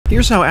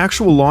Here's how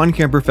actual lawn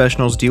care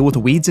professionals deal with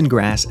weeds and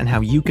grass and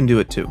how you can do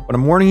it too. But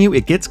I'm warning you,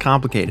 it gets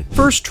complicated.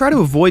 First, try to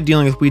avoid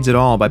dealing with weeds at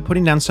all by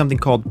putting down something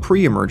called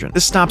pre-emergent.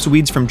 This stops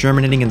weeds from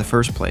germinating in the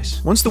first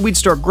place. Once the weeds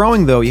start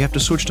growing though, you have to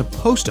switch to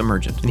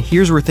post-emergent. And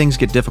here's where things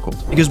get difficult.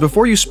 Because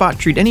before you spot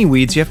treat any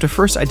weeds, you have to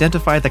first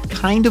identify the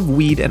kind of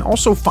weed and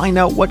also find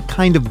out what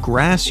kind of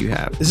grass you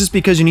have. This is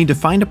because you need to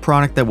find a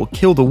product that will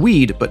kill the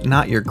weed, but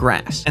not your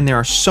grass. And there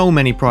are so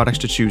many products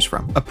to choose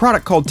from. A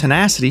product called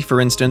Tenacity, for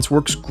instance,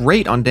 works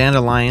great on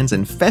dandelions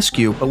and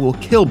fescue, but will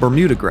kill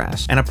Bermuda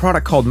grass. And a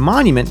product called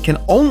Monument can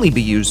only be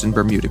used in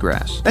Bermuda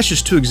grass. That's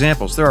just 2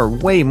 examples, there are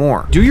way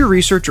more. Do your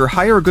research or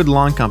hire a good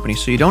lawn company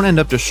so you don't end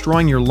up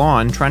destroying your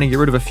lawn trying to get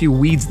rid of a few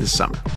weeds this summer.